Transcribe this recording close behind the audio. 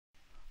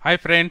Hi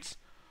friends,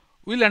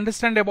 we'll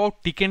understand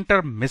about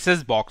Tkinter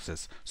message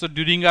boxes. So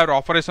during our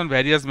operation,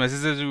 various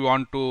messages we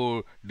want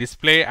to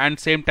display, and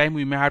same time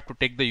we may have to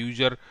take the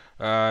user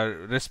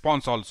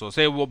response also.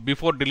 Say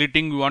before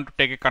deleting, we want to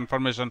take a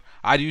confirmation.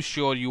 Are you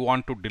sure you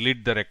want to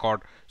delete the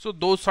record? So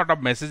those sort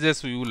of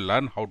messages we will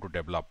learn how to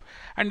develop.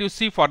 And you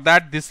see, for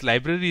that this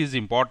library is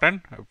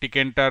important.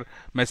 Tkinter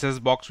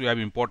message box we have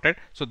imported.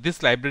 So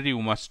this library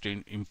we must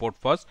import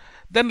first.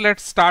 Then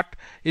let's start.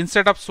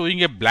 Instead of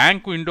showing a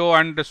blank window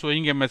and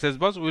showing a message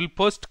box, we will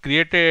first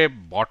create a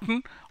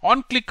button.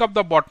 On click of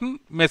the button,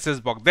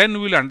 message box. Then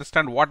we will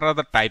understand what are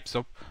the types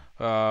of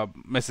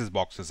message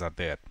boxes are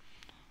there.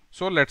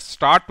 So let's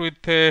start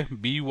with a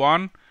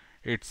B1.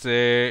 It's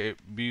a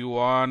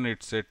B1.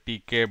 It's a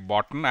TK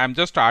button. I'm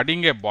just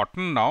adding a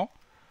button now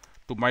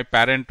to my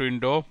parent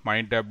window.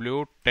 My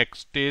W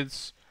text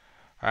is,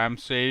 I'm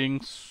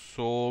saying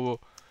show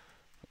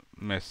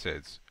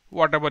message.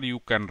 Whatever you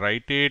can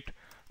write it.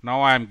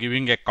 Now I am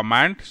giving a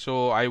command.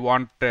 So I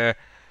want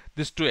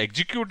this to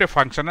execute a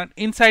function, and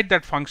inside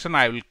that function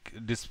I will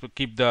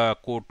keep the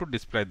code to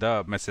display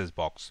the message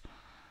box.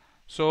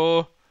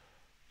 So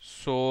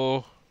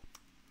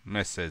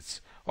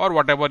message, or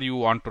whatever you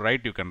want to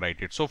write, you can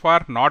write it. So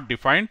far not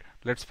defined.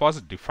 Let's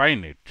first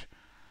define it.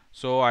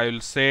 So I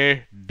will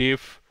say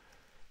diff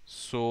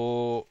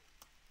show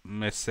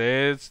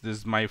message. This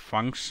is my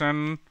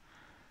function.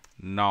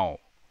 Now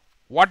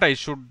what I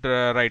should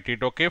write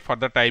it. Okay, for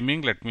the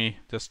timing let me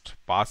just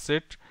pass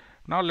it.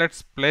 Now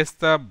let's place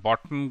the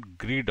button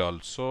grid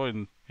also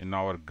in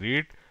our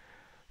grid.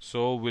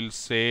 So we'll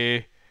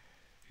say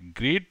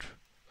grid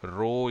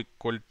row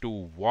equal to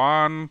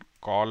 1,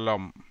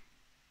 column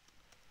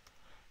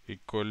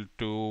equal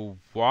to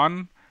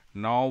 1.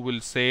 Now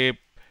we'll say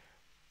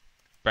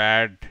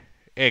pad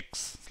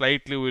x,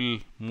 slightly will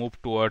move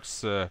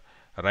towards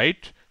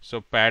right. So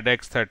pad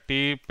x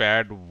 30,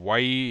 pad y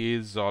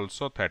is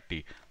also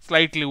 30.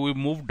 Slightly we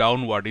move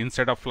downward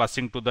instead of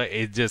flushing to the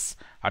edges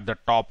at the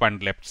top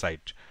and left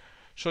side.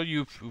 So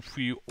if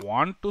you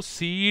want to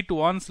see it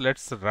once,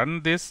 let's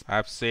run this. I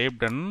have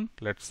saved and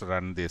let's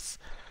run this.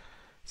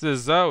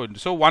 So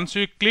once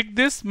we click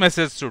this,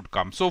 message should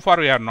come. So far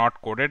we have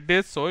not coded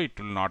this, so it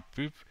will not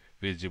be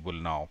visible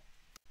now.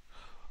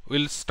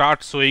 We'll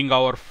start showing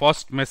our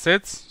first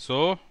message.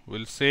 So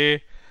we'll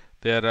say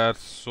there are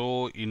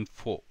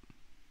showinfo.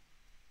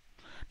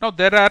 Now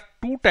there are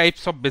two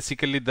types of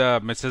basically the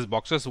message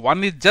boxes.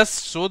 One is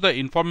just show the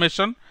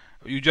information.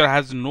 User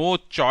has no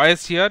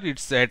choice here. It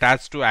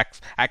has to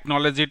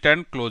acknowledge it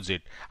and close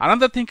it.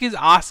 Another thing is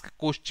ask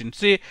question.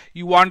 Say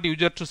you want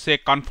user to say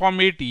confirm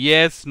it,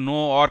 yes, no,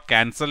 or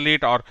cancel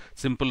it, or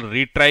simple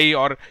retry,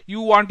 or you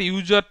want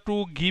user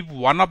to give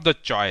one of the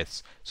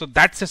choice. So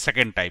that's the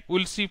second type.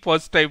 We'll see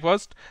first type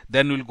first,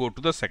 then we'll go to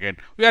the second.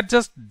 We are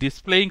just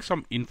displaying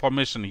some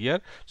information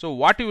here. So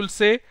what you will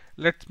say,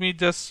 let me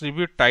just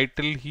review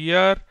title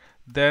here,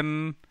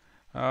 then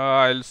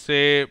I'll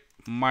say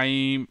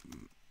my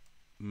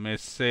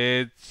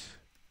message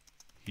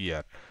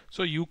here.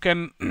 So you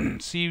can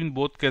see in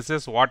both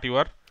cases what you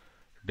are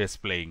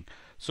displaying.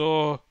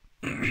 So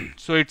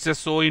it's a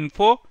show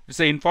info, it's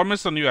a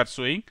information you are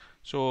showing.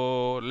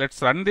 So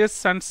let's run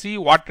this and see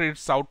what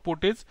its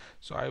output is.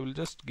 So I will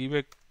just give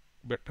a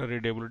better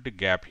readability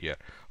gap here.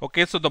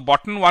 Okay, so the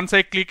button, once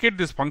I click it,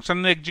 this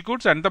function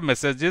executes and the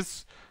message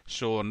is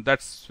shown.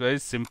 That's very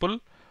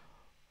simple.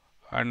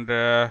 And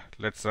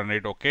let's run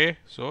it. Okay,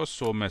 so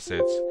show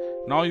message.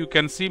 Now you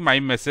can see my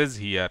message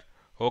here.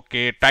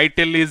 Okay,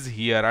 title is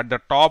here at the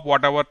top.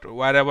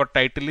 Wherever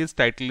title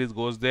is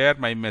goes there.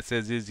 My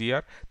message is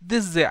here.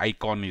 This is the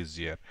icon is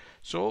here.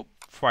 So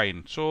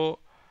fine. So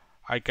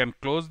I can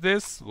close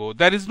this. Go.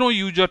 There is no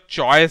user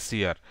choice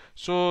here.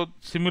 So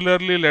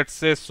similarly, let's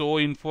say show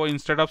info.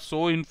 Instead of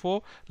show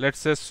info, let's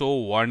say show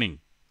warning.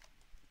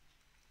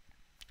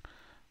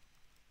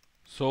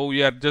 So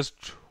we are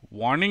just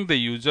warning the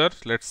user.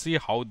 Let's see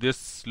how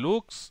this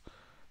looks.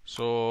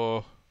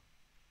 So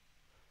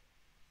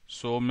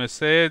show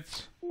message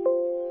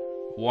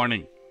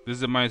warning.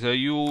 This is my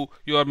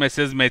your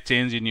message may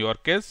change in your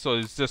case. So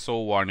it's just show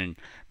warning.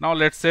 Now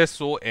let's say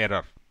show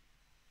error.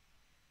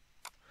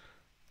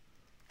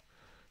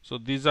 So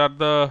these are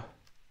the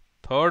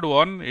third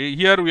one.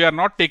 Here we are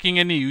not taking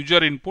any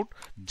user input,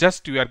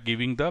 just we are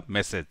giving the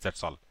message,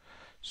 that's all.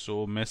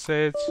 So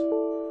message,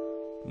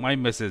 my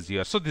message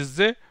here. So this is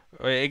a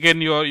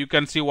again you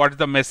can see what is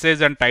the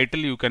message and title.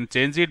 You can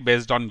change it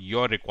based on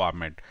your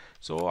requirement.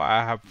 So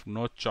I have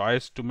no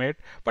choice to make,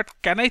 but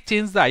can I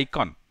change the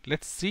icon?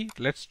 Let's see,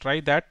 let's try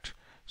that.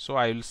 So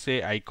I will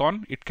say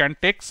icon. It can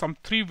take some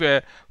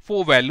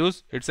 4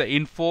 values. It's a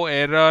info,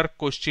 error,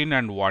 question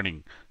and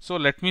warning. So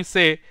let me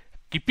say,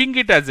 keeping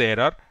it as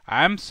error,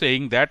 I am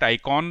saying that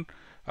icon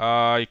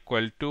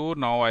equal to,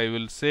 now I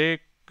will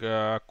say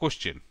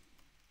question,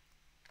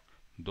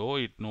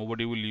 though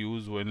nobody will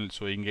use when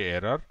showing a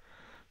error.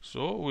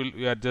 So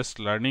we are just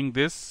learning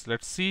this.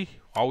 Let's see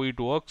how it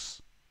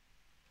works.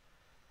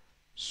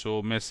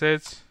 So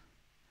message,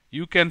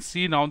 you can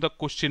see now the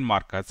question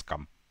mark has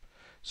come.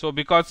 So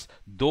because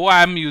though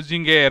I am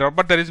using a error,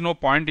 but there is no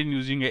point in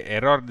using a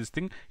error this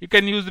thing, you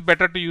can use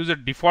better to use a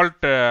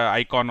default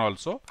icon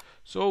also.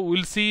 So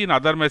we'll see in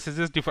other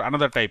messages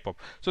another type of.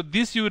 So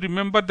this you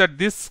remember that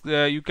this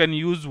you can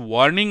use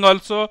warning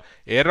also,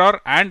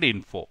 error and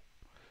info.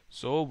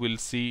 So we'll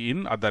see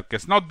in other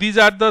case. Now these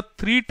are the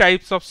three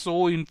types of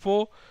show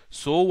info,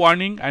 show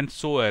warning and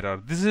show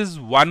error. This is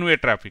one-way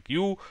traffic.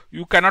 You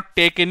cannot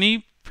take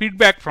any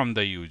feedback from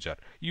the user.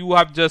 You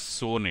have just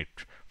shown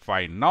it.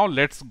 Fine. Now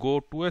let's go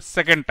to a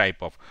second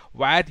type of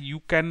where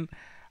you can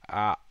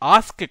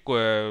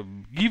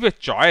give a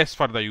choice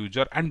for the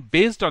user, and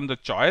based on the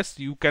choice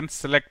you can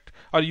select,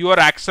 or your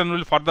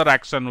further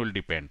action will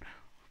depend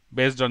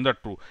based on the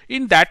true.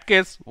 In that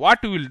case,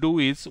 what we will do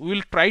is we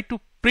will try to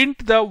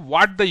print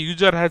what the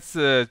user has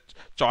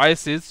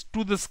choice is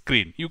to the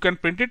screen. You can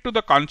print it to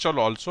the console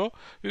also.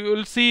 You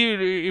will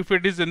see if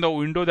it is in the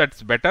window,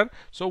 that's better.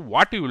 So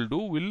what you will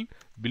do,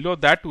 below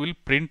that we'll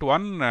print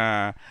one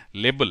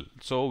label.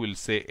 So we'll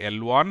say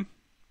L1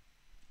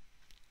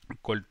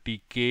 equal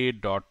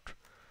tk dot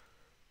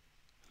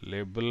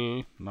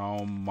label. Now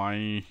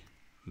my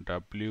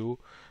w.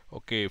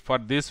 Okay, for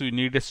this we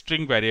need a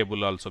string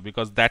variable also,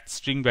 because that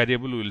string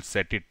variable will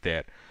set it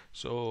there.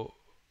 So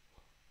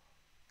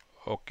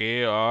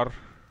okay, or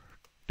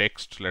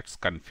text, let's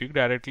configure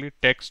directly.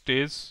 Text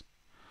is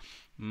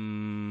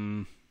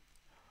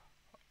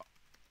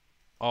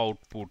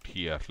output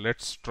here.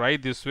 Let's try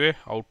this way,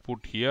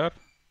 output here.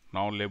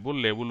 Now label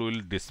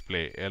will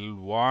display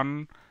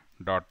L1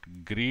 dot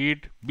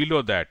grid.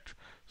 Below that,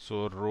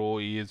 so row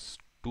is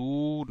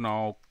 2,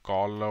 now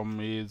column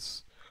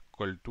is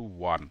equal to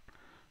 1.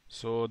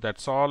 So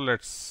that's all.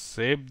 Let's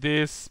save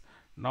this.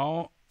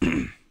 Now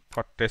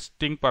for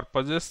testing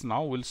purposes,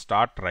 now we'll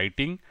start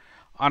writing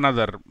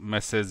another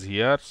message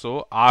here.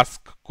 So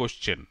ask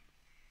question,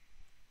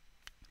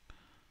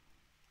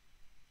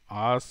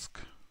 ask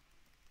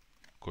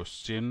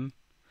question,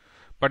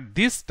 but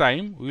this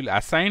time we will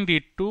assign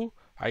it to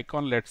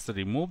icon. Let's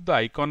remove the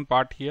icon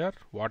part here.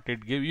 What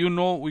it give,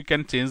 we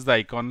can change the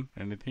icon,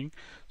 anything.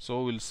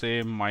 So we'll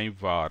say my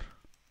var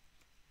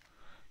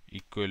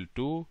equal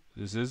to,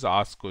 this is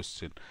ask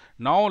question.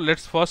 Now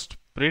let's first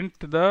print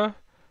the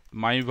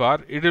my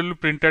var. It will be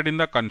printed in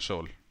the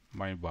console,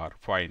 my var.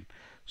 Fine.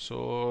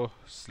 So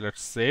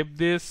let's save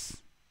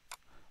this,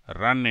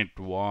 run it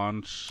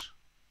once.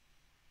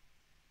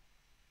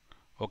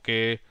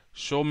 Okay,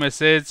 show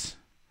message.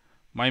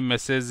 My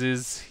message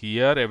is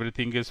here,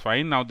 everything is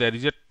fine. Now there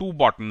is a 2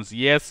 buttons,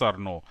 yes or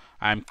no.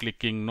 I am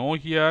clicking no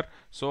here,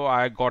 so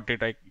I got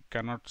it. I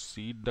cannot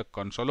see the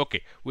console.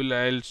 Okay,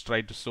 I'll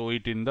try to show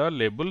it in the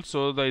label.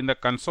 So in the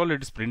console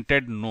it is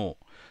printed no.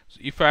 So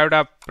if I would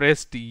have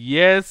pressed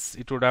yes,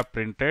 it would have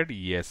printed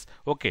yes.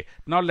 Okay,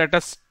 now let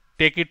us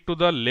take it to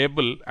the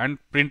label and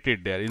print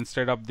it there.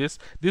 Instead of this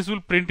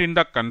will print in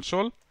the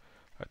console.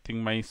 I think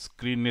my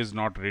screen is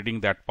not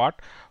reading that part.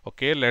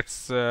 Okay,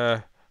 let's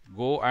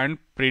go and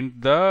print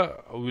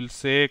we'll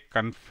say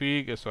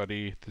config,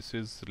 sorry, this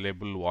is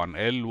label 1,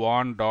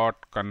 L1 dot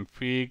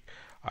config.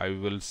 I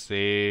will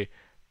say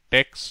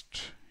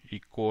text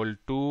equal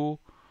to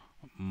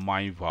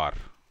my var.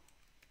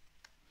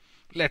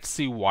 Let's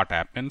see what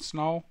happens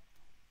now.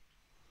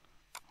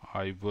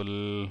 I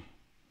will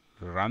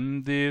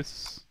run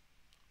this.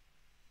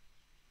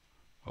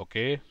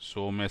 Okay,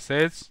 show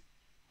message.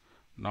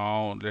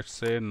 Now let's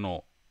say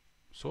no.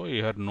 So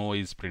here no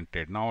is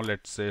printed. Now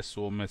let's say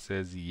show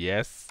message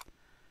yes,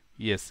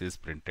 yes is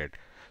printed.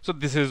 So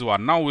this is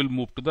one. Now we'll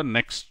move to the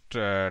next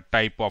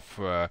type of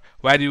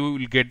where you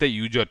will get the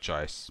user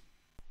choice.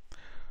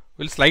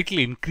 We'll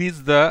slightly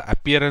increase the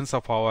appearance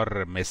of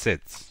our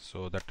message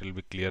so that will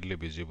be clearly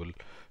visible.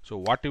 So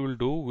what you will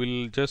do,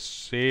 we'll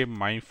just say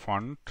my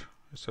font,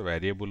 it's a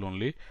variable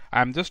only.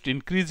 I'm just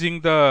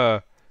increasing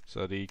the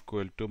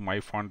equal to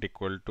my font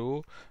equal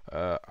to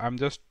I'm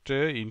just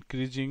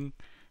increasing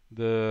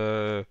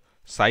the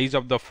size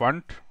of the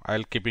font.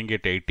 I'll keeping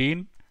it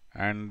 18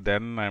 and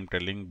then I'm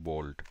telling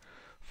bold.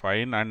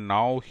 Fine. And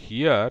now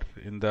here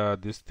in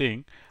this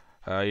thing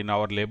in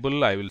our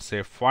label I will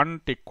say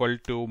font equal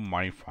to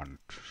my font.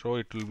 So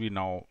it will be,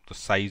 now the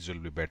size will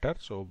be better,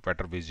 so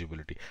better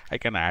visibility. I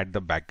can add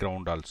the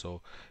background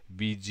also,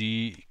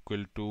 BG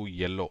equal to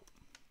yellow,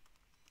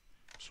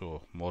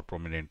 so more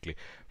prominently.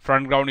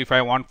 Front ground, if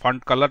I want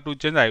font color to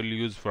change, I will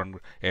use front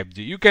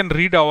FG. You can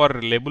read our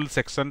label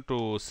section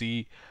to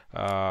see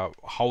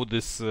how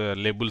this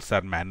labels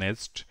are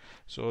managed.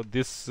 So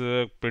this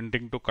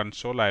printing to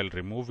console, I will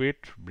remove it,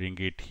 bring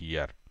it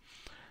here.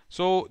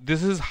 So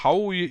this is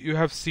how you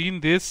have seen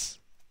this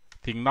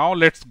thing. Now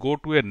let's go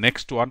to a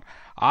next one,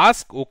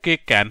 ask okay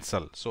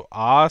cancel. So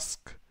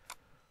ask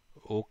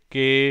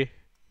okay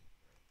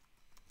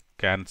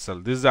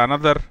cancel. This is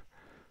another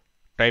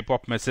type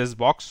of message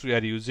box we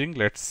are using.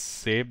 Let's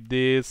save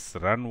this,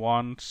 run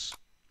once.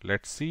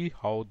 Let's see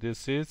how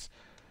this is.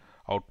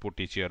 Output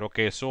is here.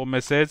 Okay, so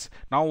message.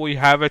 Now we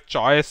have a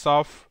choice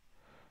of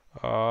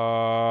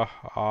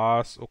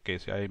ask. Okay,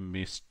 so I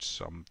missed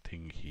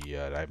something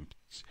here.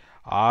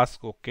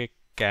 Ask okay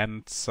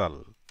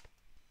cancel.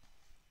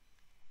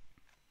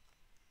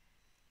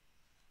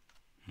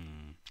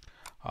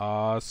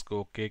 ask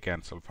okay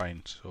cancel.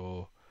 Fine.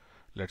 So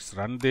let's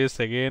run this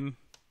again.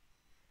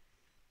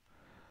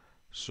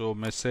 Show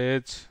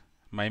message,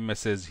 my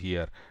message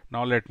here.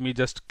 Now let me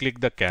just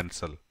click the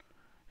cancel.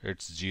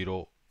 It's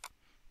 0.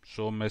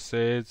 Show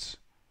message,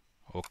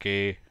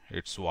 okay,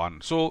 it's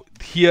 1. So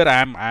here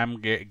I am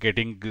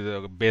getting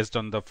based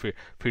on the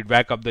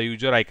feedback of the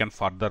user, I can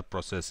further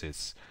process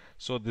this.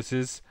 So this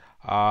is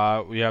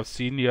we have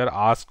seen here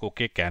ask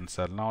okay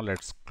cancel. Now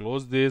let's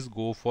close this,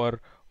 go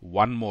for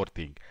one more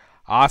thing,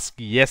 ask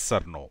yes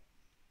or no.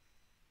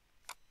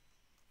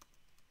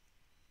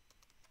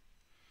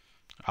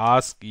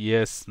 Ask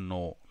yes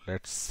no.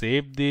 Let's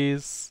save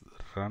this,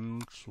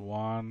 run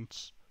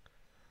once.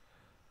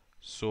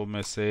 So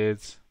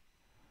message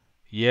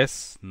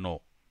yes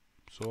no.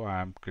 So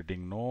I am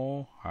getting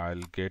no,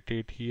 I'll get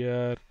it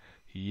here.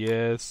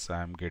 Yes,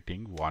 I am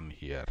getting 1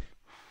 here.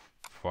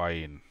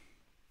 Fine.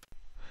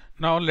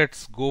 Now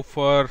let's go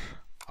for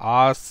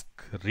ask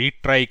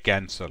retry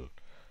cancel.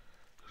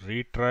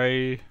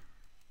 Retry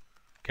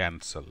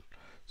cancel.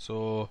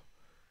 So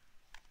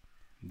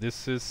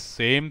this is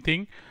same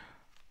thing.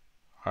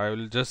 I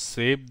will just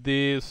save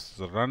this,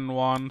 run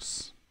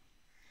once.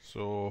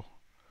 So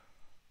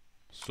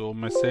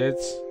message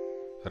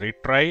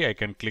retry, I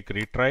can click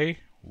retry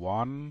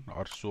 1,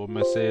 or show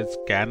message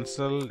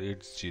cancel,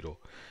 it's 0.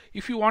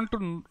 If you want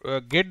to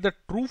get the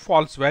true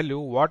false value,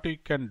 what you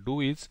can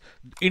do is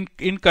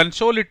in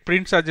console it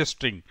prints as a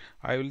string.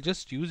 I will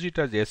just use it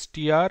as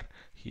str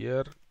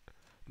here.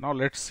 Now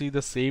let's see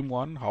the same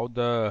one, how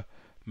the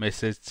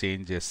message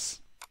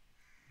changes.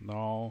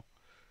 Now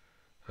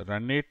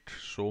run it,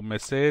 show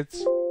message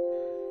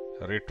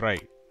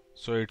retry.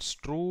 So it's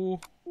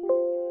true,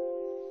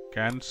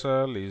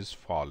 cancel is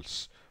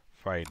false.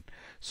 Fine.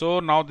 So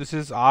now this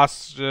is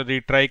ask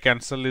retry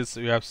cancel is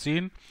you have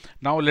seen.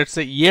 Now let's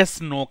say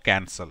yes no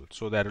cancel.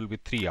 So there will be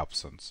 3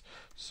 options.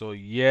 So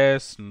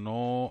yes,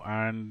 no,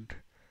 and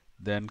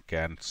then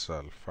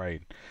cancel.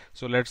 Fine.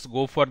 So let's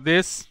go for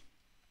this.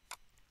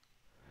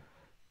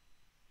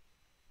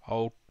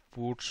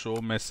 Output show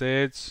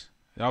message.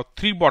 Now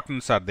 3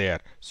 buttons are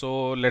there.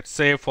 So let's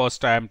say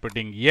first I am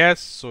putting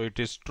yes, so it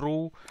is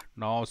true.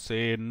 Now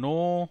say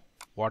no,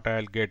 what I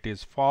will get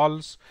is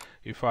false.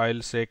 If I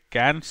will say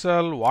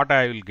cancel, what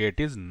I will get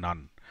is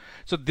none.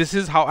 So this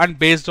is how, and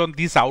based on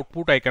this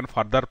output I can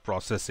further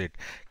process it.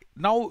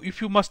 Now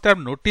if you must have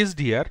noticed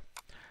here,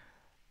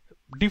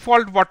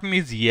 default button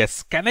is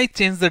yes. Can I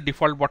change the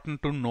default button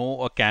to no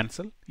or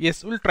cancel?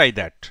 Yes, we'll try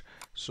that.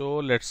 So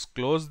let's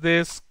close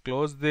this,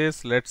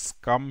 let's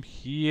come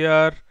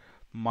here,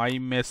 my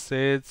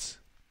message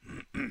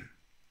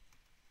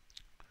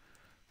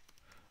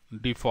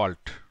default.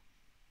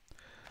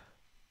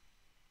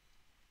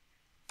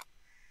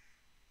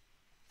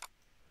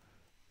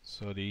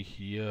 Sorry,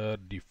 here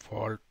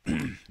default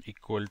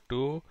equal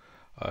to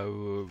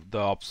the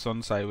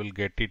options I will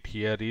get it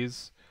here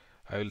is,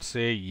 I will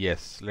say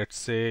yes. Let's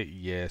say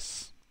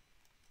yes.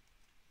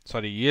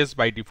 Sorry, yes,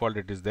 by default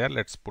it is there.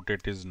 Let's put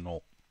it as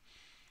no.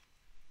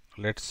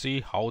 Let's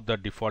see how the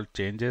default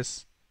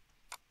changes.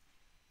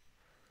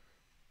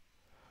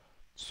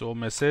 So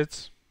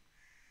message,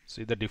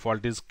 see the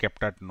default is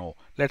kept at no.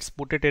 Let's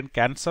put it in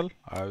cancel.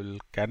 I will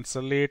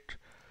cancel it.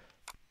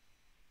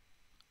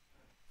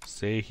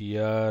 Say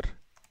here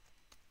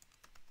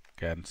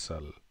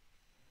cancel.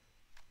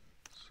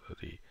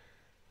 Sorry.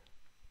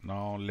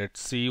 Now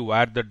let's see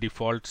where the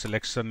default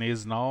selection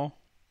is now.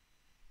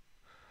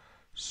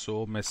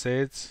 So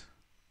message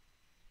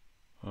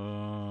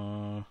CANCEL.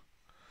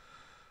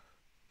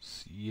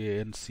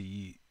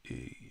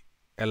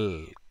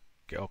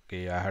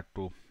 Okay, I had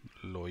to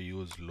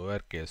use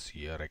lowercase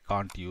here. I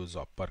can't use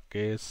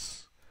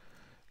uppercase.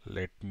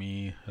 Let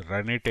me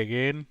run it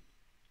again.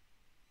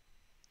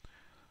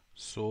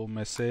 So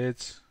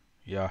message,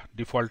 yeah,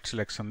 default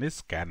selection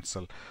is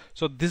cancel.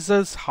 So this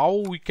is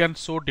how we can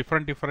show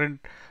different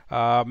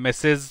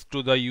message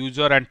to the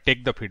user and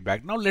take the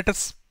feedback. Now let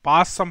us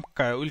pass some,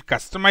 we'll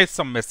customize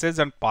some message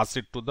and pass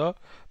it to the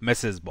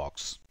message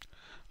box.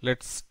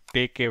 Let's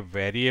take a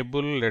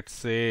variable. Let's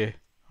say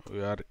we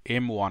are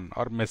m1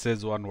 or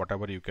message1,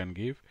 whatever you can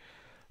give.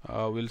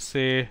 We'll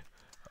say,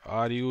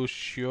 are you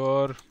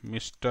sure,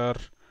 Mr.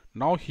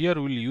 Now here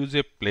we'll use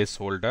a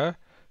placeholder.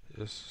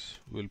 Yes,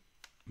 we'll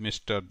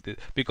Mr.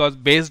 Because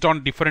based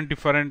on different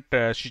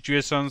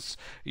situations,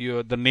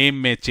 the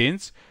name may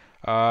change,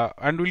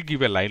 and we'll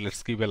give a line.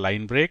 Let's give a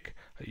line break.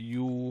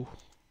 You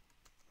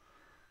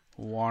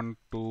want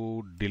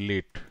to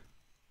delete.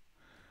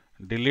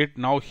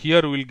 Now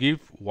here we'll give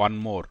one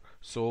more.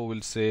 So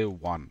we'll say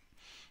 1.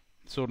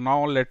 So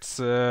now let's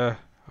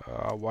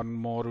one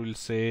more. We'll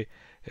say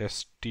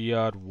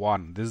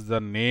str1. This is the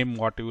name.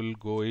 What will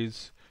go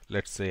is,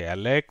 let's say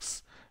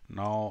Alex.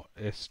 Now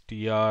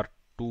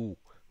str2.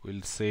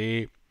 We'll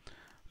say,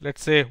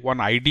 let's say one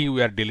ID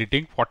we are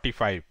deleting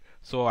 45.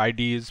 So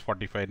ID is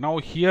 45. Now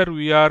here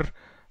we are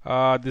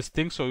this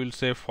thing. So we'll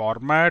say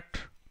format.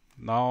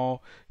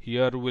 Now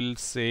here we'll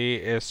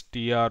say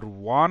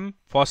str1.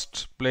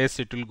 First place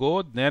it will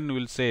go. Then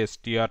we'll say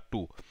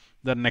str2.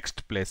 the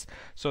next place.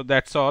 So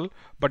that's all.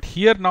 But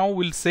here now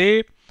we'll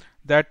say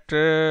that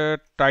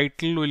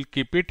title, will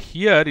keep it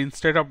here.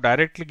 Instead of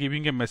directly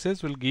giving a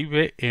message, we'll give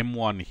a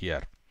M1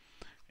 here,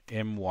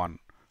 M1.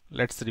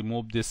 Let's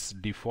remove this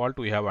default.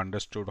 We have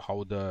understood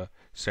how the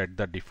set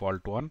the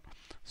default one.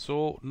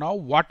 So now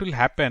what will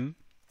happen?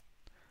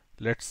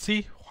 Let's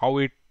see how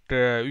it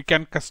we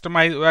can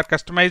customize. We are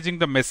customizing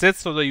the message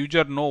so the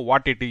user know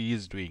what it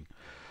is doing.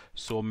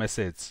 So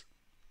message.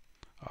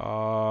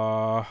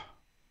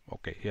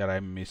 Okay, here I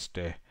missed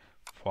a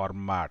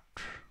format.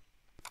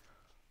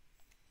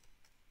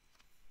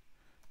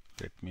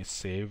 Let me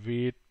save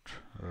it,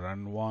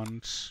 run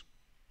once,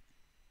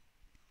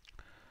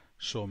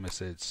 show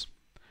message.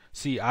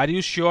 See, are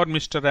you sure,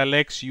 Mr.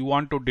 Alex, you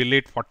want to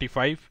delete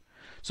 45?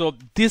 So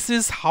this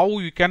is how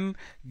you can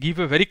give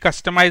a very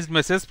customized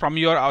message from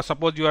your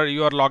suppose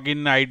your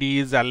login ID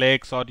is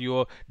Alex, or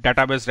your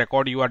database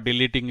record you are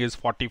deleting is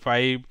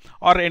 45,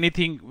 or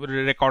anything,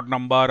 record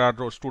number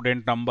or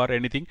student number,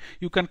 anything.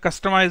 You can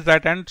customize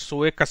that and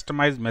show a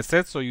customized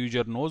message so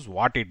user knows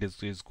what it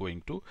is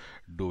going to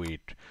do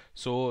it.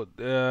 So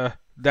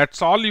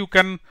that's all. You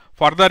can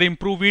further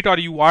improve it, or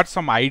you want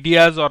some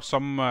ideas or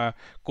some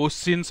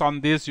questions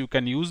on this, you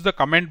can use the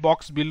comment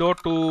box below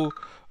to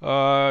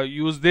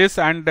use this.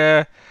 And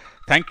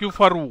thank you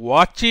for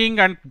watching,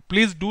 and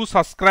please do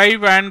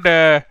subscribe and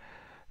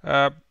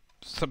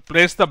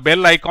press the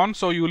bell icon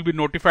so you will be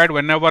notified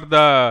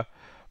whenever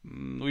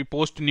we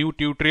post new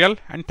tutorial.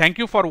 And thank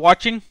you for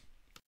watching.